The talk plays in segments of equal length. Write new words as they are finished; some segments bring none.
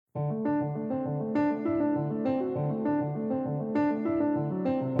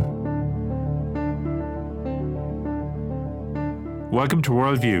Welcome to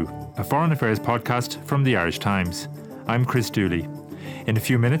Worldview, a foreign affairs podcast from the Irish Times. I'm Chris Dooley. In a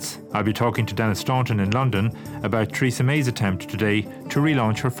few minutes, I'll be talking to Denis Staunton in London about Theresa May's attempt today to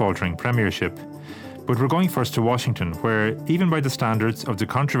relaunch her faltering premiership. But we're going first to Washington, where, even by the standards of the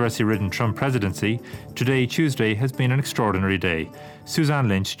controversy-ridden Trump presidency, today, Tuesday, has been an extraordinary day. Suzanne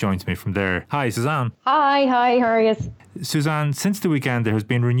Lynch joins me from there. Hi, Suzanne. Hi, how are you? Suzanne, since the weekend there has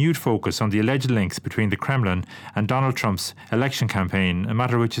been renewed focus on the alleged links between the Kremlin and Donald Trump's election campaign, a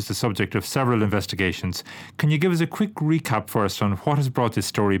matter which is the subject of several investigations. Can you give us a quick recap first on what has brought this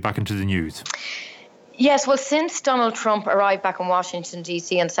story back into the news? Yes, well, since Donald Trump arrived back in Washington,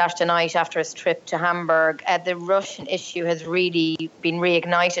 D.C. on Saturday night after his trip to Hamburg, the Russian issue has really been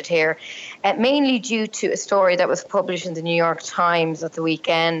reignited here, mainly due to a story that was published in the New York Times at the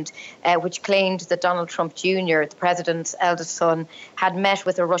weekend, which claimed that Donald Trump Jr., the president's eldest son, had met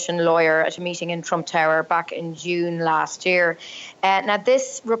with a Russian lawyer at a meeting in Trump Tower back in June last year. Now,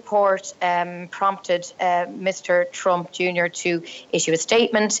 this report prompted Mr. Trump Jr. to issue a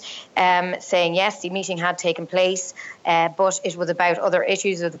statement saying, yes, the meeting had taken place, but it was about other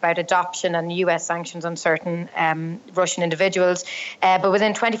issues. It was about adoption and US sanctions on certain Russian individuals. But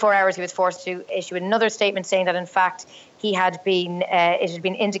within 24 hours, he was forced to issue another statement saying that, in fact, it had been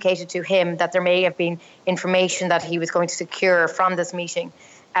indicated to him that there may have been information that he was going to secure from this meeting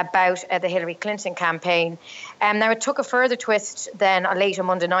about the Hillary Clinton campaign. Now, it took a further twist then late on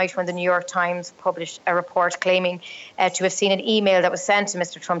Monday night when the New York Times published a report claiming to have seen an email that was sent to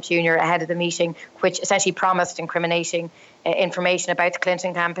Mr. Trump Jr. ahead of the meeting, which essentially promised incriminating information about the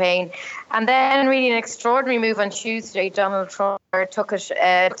Clinton campaign. And then, really, an extraordinary move on Tuesday, Donald Trump took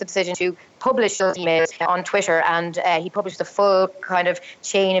the decision to publish those emails on Twitter, and he published the full kind of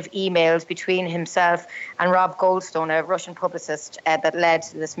chain of emails between himself and Rob Goldstone, a Russian publicist that led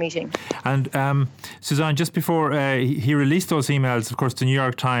to this meeting. And Suzanne, just before he released those emails, of course, the New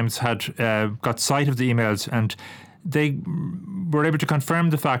York Times had got sight of the emails, and they were able to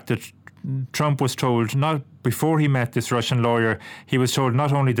confirm the fact that Trump was told, not before he met this Russian lawyer, he was told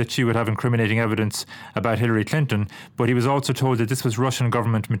not only that she would have incriminating evidence about Hillary Clinton, but he was also told that this was Russian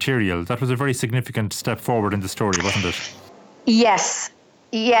government material. That was a very significant step forward in the story, wasn't it?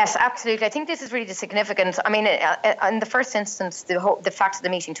 Yes, absolutely. I think this is really the significance. I mean, in the first instance, the fact that the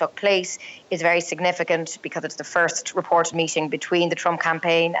meeting took place is very significant because it's the first reported meeting between the Trump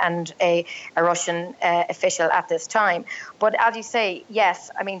campaign and a Russian official at this time. But as you say,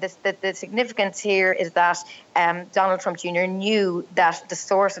 yes, I mean, the significance here is that Donald Trump Jr. knew that the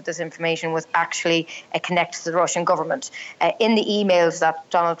source of this information was actually connected to the Russian government. In the emails that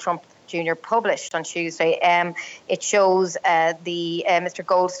Donald Trump Jr. published on Tuesday, it shows Mr.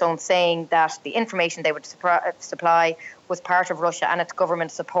 Goldstone saying that the information they would supply was part of Russia and its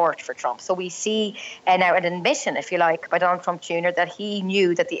government support for Trump. So we see now an admission, if you like, by Donald Trump Jr. that he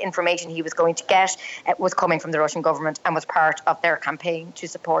knew that the information he was going to get was coming from the Russian government and was part of their campaign to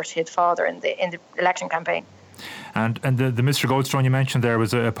support his father in the election campaign. And the Mr. Goldstone you mentioned there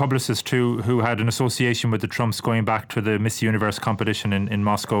was a publicist who had an association with the Trumps going back to the Miss Universe competition in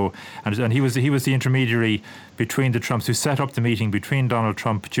Moscow, and he was the intermediary between the Trumps who set up the meeting between Donald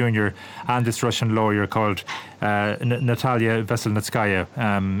Trump Jr. and this Russian lawyer called Natalia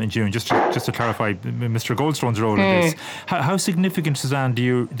Veselnitskaya in June. Just to clarify Mr. Goldstone's role in this, how significant, Suzanne, do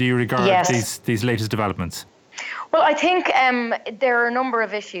you regard these latest developments? Well, I think there are a number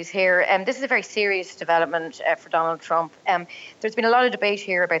of issues here. This is a very serious development for Donald Trump. There's been a lot of debate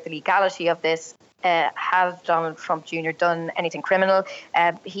here about the legality of this. Has Donald Trump Jr. done anything criminal?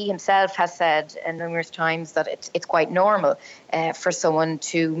 He himself has said numerous times that it's quite normal for someone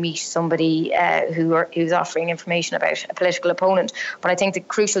to meet somebody who's offering information about a political opponent. But I think the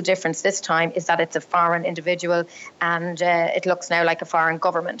crucial difference this time is that it's a foreign individual and it looks now like a foreign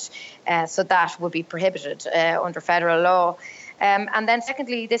government. So that would be prohibited under federal law. And then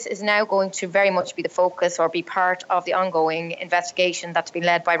secondly, this is now going to very much be the focus or be part of the ongoing investigation that's been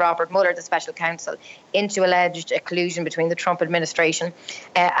led by Robert Mueller, the special counsel, into alleged collusion between the Trump administration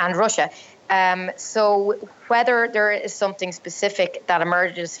and Russia. So whether there is something specific that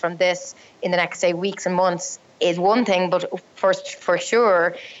emerges from this in the next, say, weeks and months is one thing, but for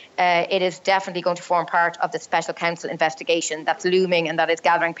sure, it is definitely going to form part of the special counsel investigation that's looming and that is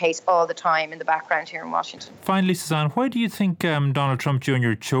gathering pace all the time in the background here in Washington. Finally, Suzanne, why do you think Donald Trump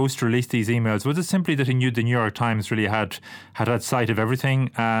Jr. chose to release these emails? Was it simply that he knew the New York Times really had sight of everything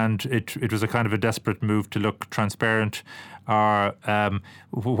and it was a kind of a desperate move to look transparent? Or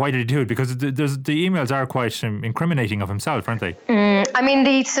why did he do it? Because the emails are quite incriminating of himself, aren't they? I mean,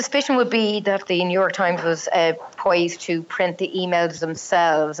 the suspicion would be that the New York Times was poised to print the emails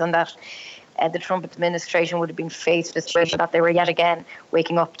themselves and that the Trump administration would have been faced with the situation that they were yet again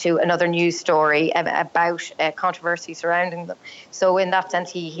waking up to another news story about controversy surrounding them. So in that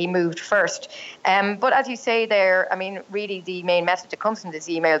sense, he moved first. But as you say there, I mean, really the main message that comes from this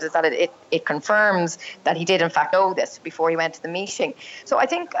email is that it confirms that he did in fact know this before he went to the meeting. So I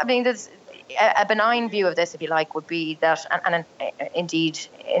think, I mean, there's a benign view of this, if you like, would be that, and indeed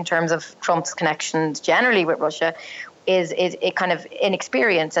in terms of Trump's connections generally with Russia, is a kind of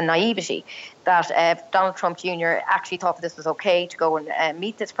inexperience and naivety that Donald Trump Jr. actually thought that this was okay to go and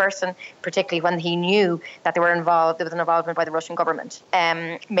meet this person, particularly when he knew that there was an involvement by the Russian government.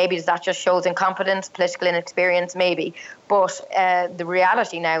 Maybe that just shows incompetence, political inexperience, maybe. But the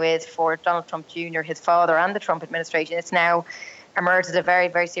reality now is for Donald Trump Jr., his father, and the Trump administration, it's now emerged as a very,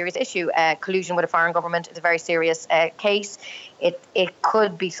 very serious issue. Collusion with a foreign government is a very serious case. It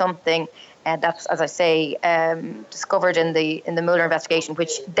could be something that's, as I say, discovered in the Mueller investigation,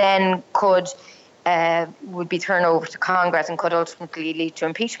 which then would be turned over to Congress and could ultimately lead to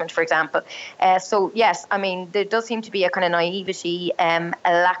impeachment, for example. So yes, I mean, there does seem to be a kind of naivety, a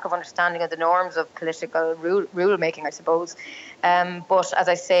lack of understanding of the norms of political rule making, I suppose. But as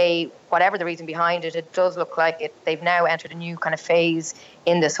I say, whatever the reason behind it, it does look like they've now entered a new kind of phase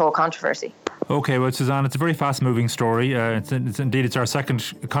in this whole controversy. Okay, well, Suzanne, it's a very fast-moving story. It's our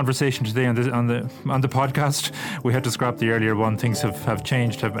second conversation today on the podcast. We had to scrap the earlier one. Things have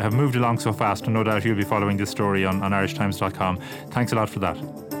changed, have moved along so fast, and no doubt you'll be following this story on irishtimes.com. Thanks a lot for that.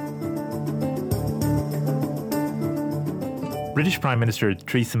 British Prime Minister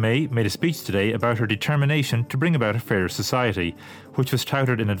Theresa May made a speech today about her determination to bring about a fairer society, which was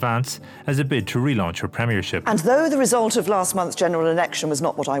touted in advance as a bid to relaunch her premiership. And though the result of last month's general election was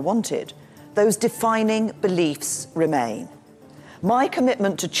not what I wanted, those defining beliefs remain. My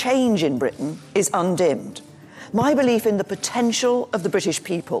commitment to change in Britain is undimmed. My belief in the potential of the British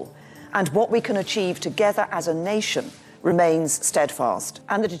people and what we can achieve together as a nation remains steadfast.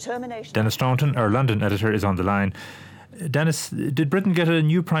 And the determination... Denis Staunton, our London editor, is on the line. Denis, did Britain get a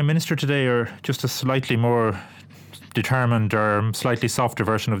new Prime Minister today, or just a slightly more determined or slightly softer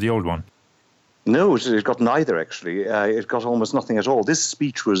version of the old one? No, it got neither, actually. It got almost nothing at all. This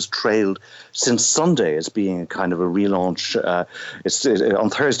speech was trailed since Sunday as being kind of a relaunch. On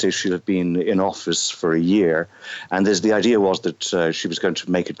Thursday, she'll have been in office for a year. And the idea was that she was going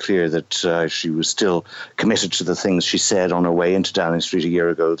to make it clear that she was still committed to the things she said on her way into Downing Street a year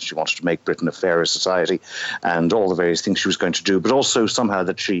ago, that she wanted to make Britain a fairer society and all the various things she was going to do, but also somehow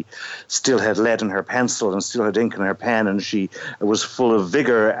that she still had lead in her pencil and still had ink in her pen, and she was full of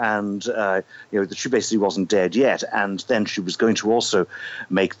vigour and... that she basically wasn't dead yet, and then she was going to also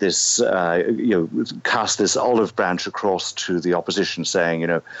make this, cast this olive branch across to the opposition, saying,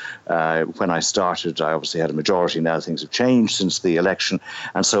 when I started, I obviously had a majority. Now things have changed since the election,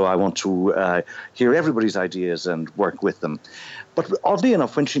 and so I want to hear everybody's ideas and work with them. But oddly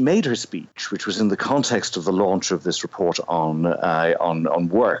enough, when she made her speech, which was in the context of the launch of this report on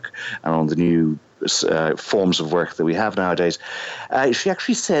work and on the new forms of work that we have nowadays, she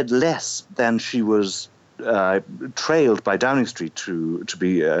actually said less than she was trailed by Downing Street to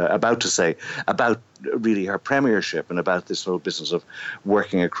be about to say about really her premiership and about this whole business of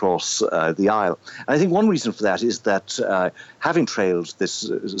working across the aisle. And I think one reason for that is that having trailed this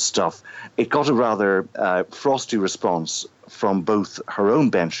stuff, it got a rather frosty response from both her own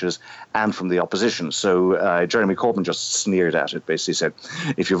benches and from the opposition. So Jeremy Corbyn just sneered at it, basically said,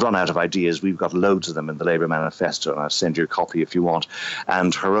 if you've run out of ideas, we've got loads of them in the Labour manifesto, and I'll send you a copy if you want.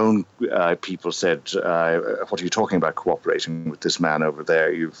 And her own people said, what are you talking about cooperating with this man over there?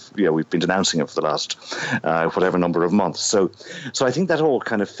 We've been denouncing him for the last whatever number of months. So I think that all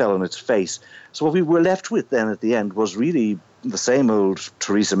kind of fell on its face. So what we were left with then at the end was really the same old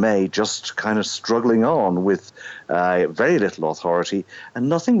Theresa May, just kind of struggling on with very little authority, and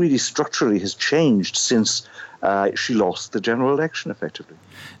nothing really structurally has changed since she lost the general election, effectively.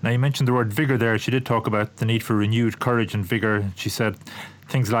 Now, you mentioned the word vigour there. She did talk about the need for renewed courage and vigour. She said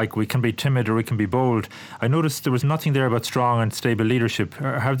things like, we can be timid or we can be bold. I noticed there was nothing there about strong and stable leadership.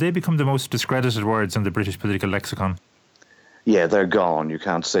 Have they become the most discredited words in the British political lexicon? Yeah, they're gone. You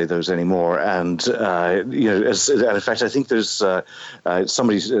can't say those anymore. And, and in fact, I think there's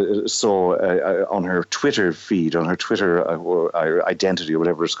somebody saw on her Twitter feed, on her Twitter identity or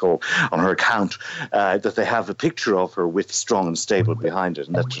whatever it's called, on her account, that they have a picture of her with strong and stable behind it.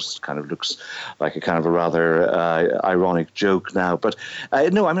 And that just kind of looks like a kind of a rather ironic joke now. But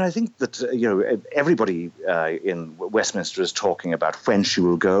no, I mean, I think that, everybody in Westminster is talking about when she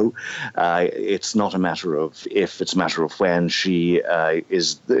will go. It's not a matter of if, it's a matter of when.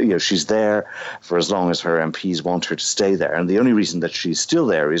 and she's there for as long as her MPs want her to stay there. And the only reason that she's still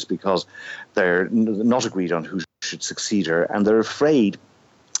there is because they're not agreed on who should succeed her, and they're afraid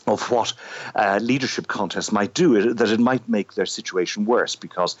of what leadership contests might do, that it might make their situation worse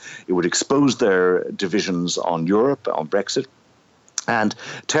because it would expose their divisions on Europe, on Brexit, and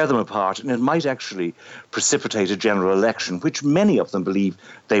tear them apart, and it might actually precipitate a general election, which many of them believe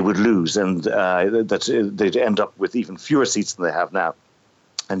they would lose, and that they'd end up with even fewer seats than they have now.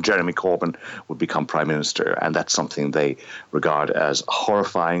 And Jeremy Corbyn would become Prime Minister, and that's something they regard as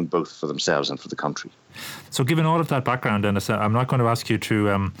horrifying, both for themselves and for the country. So given all of that background, Denis, I'm not going to ask you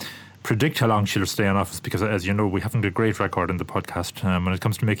to predict how long she'll stay in office, because, as you know, we haven't a great record in the podcast when it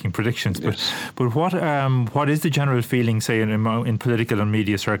comes to making predictions. Yes. But what is the general feeling, say, in political and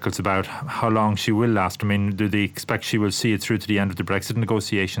media circles about how long she will last? I mean, do they expect she will see it through to the end of the Brexit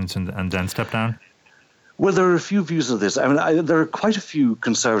negotiations and then step down? Well, there are a few views of this. I mean, there are quite a few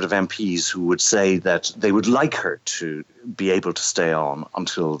Conservative MPs who would say that they would like her to be able to stay on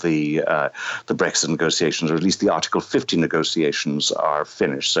until the Brexit negotiations, or at least the Article 50 negotiations, are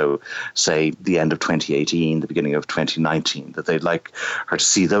finished. So, say, the end of 2018, the beginning of 2019, that they'd like her to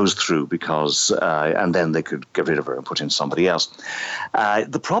see those through, because and then they could get rid of her and put in somebody else.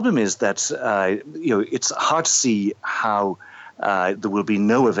 The problem is that it's hard to see how there will be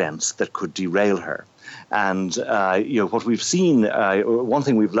no events that could derail her. And, what we've seen, one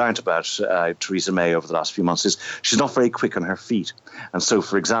thing we've learned about Theresa May over the last few months is she's not very quick on her feet. And so,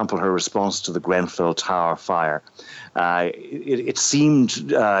 for example, her response to the Grenfell Tower fire, it seemed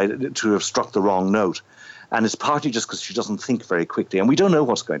to have struck the wrong note. And it's partly just because she doesn't think very quickly. And we don't know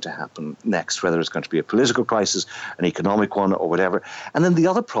what's going to happen next, whether it's going to be a political crisis, an economic one, or whatever. And then the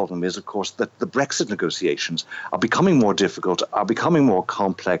other problem is, of course, that the Brexit negotiations are becoming more difficult, are becoming more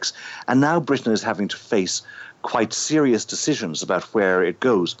complex. And now Britain is having to face quite serious decisions about where it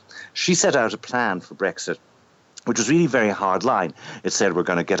goes. She set out a plan for Brexit, which was really very hard line. It said, we're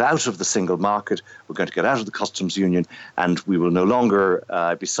going to get out of the single market, we're going to get out of the customs union, and we will no longer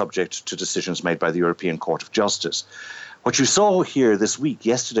be subject to decisions made by the European Court of Justice. What you saw here this week,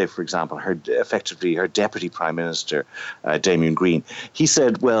 yesterday, for example, her Deputy Prime Minister, Damien Green, he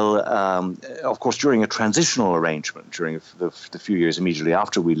said, well, of course, during a transitional arrangement, during the few years immediately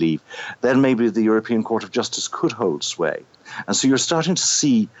after we leave, then maybe the European Court of Justice could hold sway. And so you're starting to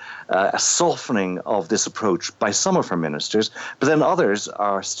see a softening of this approach by some of her ministers, but then others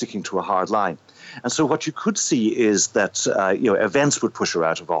are sticking to a hard line. And so what you could see is that events would push her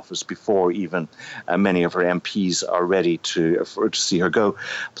out of office before even many of her MPs are ready to see her go.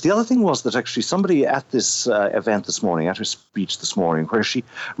 But the other thing was that actually somebody at this event this morning, at her speech this morning, where she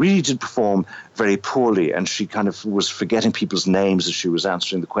really did perform very poorly, and she kind of was forgetting people's names as she was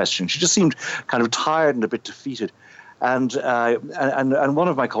answering the question. She just seemed kind of tired and a bit defeated. And one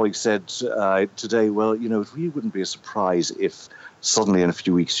of my colleagues said today, well, it really wouldn't be a surprise if suddenly in a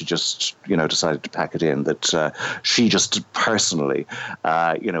few weeks she just, decided to pack it in, that she just personally,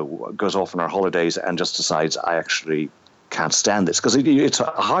 goes off on her holidays and just decides, I actually can't stand this. Because it's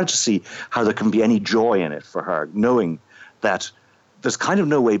hard to see how there can be any joy in it for her, knowing that there's kind of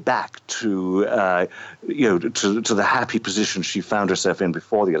no way back to the happy position she found herself in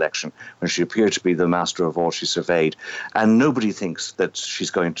before the election, when she appeared to be the master of all she surveyed. And nobody thinks that she's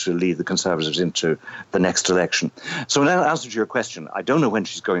going to lead the Conservatives into the next election. So in answer to your question, I don't know when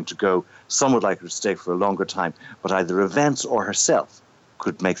she's going to go. Some would like her to stay for a longer time, but either events or herself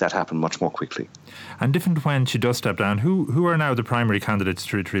could make that happen much more quickly. And different when she does step down, who are now the primary candidates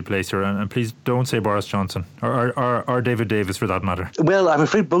to replace her? And please don't say Boris Johnson or David Davis for that matter. Well, I'm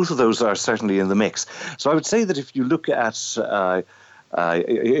afraid both of those are certainly in the mix. So I would say that if you look at the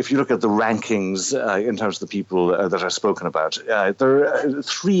rankings in terms of the people that are spoken about, there are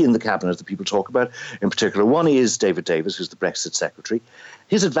three in the cabinet that people talk about in particular. One is David Davis, who's the Brexit secretary.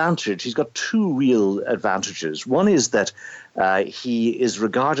 His advantage, he's got two real advantages. One is that he is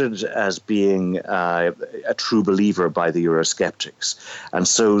regarded as being a true believer by the Eurosceptics. And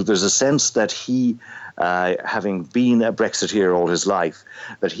so there's a sense that he, having been a Brexiteer all his life,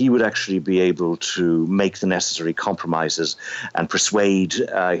 that he would actually be able to make the necessary compromises and persuade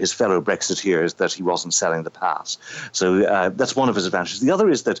his fellow Brexiteers that he wasn't selling the pass. So that's one of his advantages. The other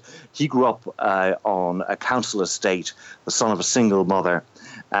is that he grew up on a council estate, the son of a single mother,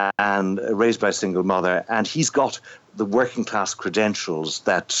 and raised by a single mother, and he's got the working class credentials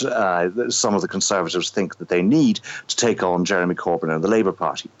that some of the Conservatives think that they need to take on Jeremy Corbyn and the Labour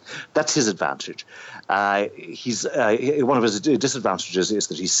Party. That's his advantage. He's one of his disadvantages is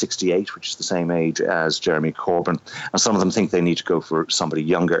that he's 68, which is the same age as Jeremy Corbyn, and some of them think they need to go for somebody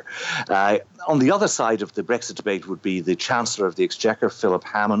younger. On the other side of the Brexit debate would be the Chancellor of the Exchequer, Philip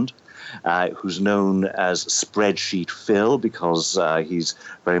Hammond, who's known as Spreadsheet Phil because he's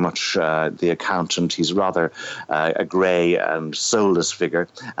very much the accountant. He's rather a grey and soulless figure,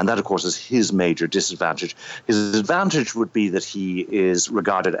 and that, of course, is his major disadvantage. His advantage would be that he is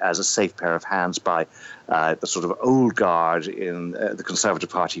regarded as a safe pair of hands by the sort of old guard in the Conservative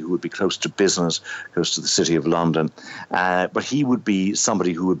Party who would be close to business, close to the City of London. But he would be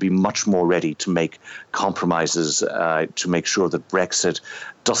somebody who would be much more ready to make compromises to make sure that Brexit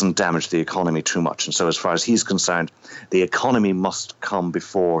doesn't damage the economy too much. And so as far as he's concerned, the economy must come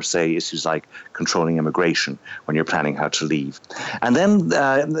before, say, issues like controlling immigration when you're planning how to leave. And then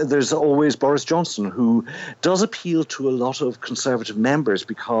there's always Boris Johnson, who does appeal to a lot of Conservative members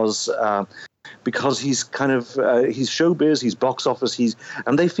because he's kind of he's showbiz, he's box office,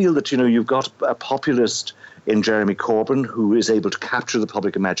 and they feel that, you've got a populist in Jeremy Corbyn who is able to capture the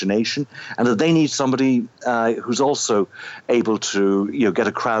public imagination, and that they need somebody who's also able to get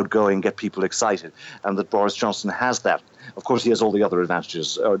a crowd going, get people excited, and that Boris Johnson has that. Of course, he has all the other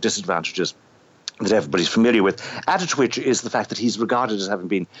advantages or disadvantages that everybody's familiar with, added to which is the fact that he's regarded as having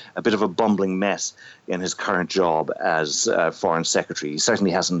been a bit of a bumbling mess in his current job as Foreign Secretary. He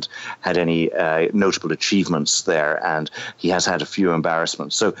certainly hasn't had any notable achievements there, and he has had a few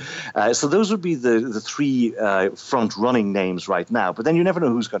embarrassments. So those would be the three front-running names right now. But then you never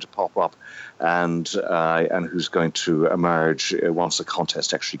know who's going to pop up and who's going to emerge once the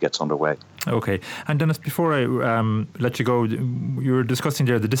contest actually gets underway. Okay. And Denis, before I let you go, you were discussing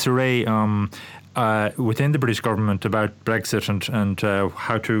there the disarray within the British government about Brexit and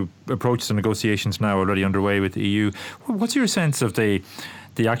how to approach the negotiations now already underway with the EU. What's your sense of the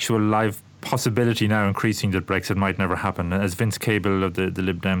actual live possibility now increasing that Brexit might never happen, as Vince Cable of the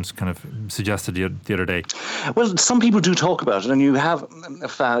Lib Dems kind of suggested the other day? Well, some people do talk about it, and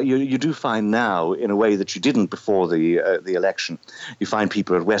you do find now, in a way that you didn't before the election, you find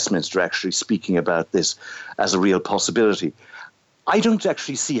people at Westminster actually speaking about this as a real possibility. I don't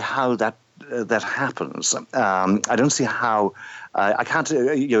actually see how that happens. I don't see how. I can't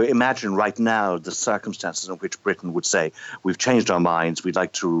imagine right now the circumstances in which Britain would say, we've changed our minds, we'd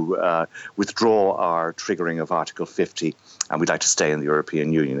like to withdraw our triggering of Article 50 and we'd like to stay in the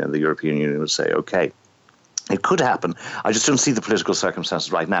European Union. And the European Union would say, OK. It could happen. I just don't see the political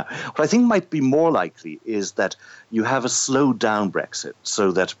circumstances right now. What I think might be more likely is that you have a slowed down Brexit,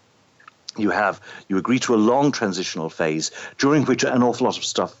 so that you agree to a long transitional phase during which an awful lot of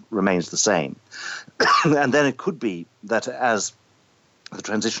stuff remains the same. And then it could be that as the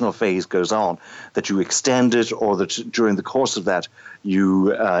transitional phase goes on, that you extend it, or that during the course of that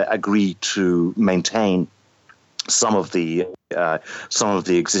you agree to maintain some of the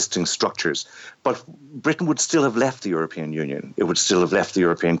existing structures. But Britain would still have left the European Union. It would still have left the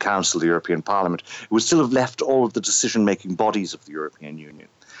European Council, the European Parliament. It would still have left all of the decision-making bodies of the European Union.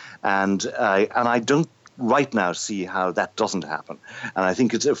 And I don't right now see how that doesn't happen. And I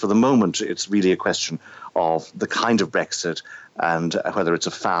think for the moment, it's really a question of the kind of Brexit and whether it's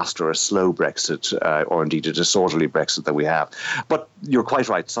a fast or a slow Brexit or indeed a disorderly Brexit that we have. But you're quite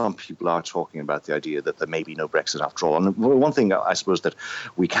right. Some people are talking about the idea that there may be no Brexit after all. And one thing I suppose that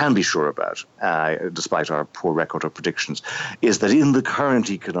we can be sure about, despite our poor record of predictions, is that in the current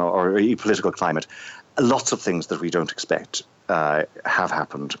political climate, lots of things that we don't expect have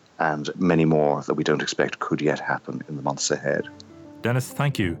happened, and many more that we don't expect could yet happen in the months ahead. Denis,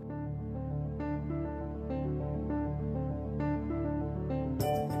 thank you.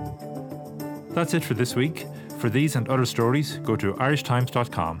 That's it for this week. For these and other stories, go to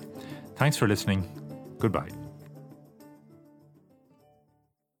irishtimes.com. Thanks for listening. Goodbye.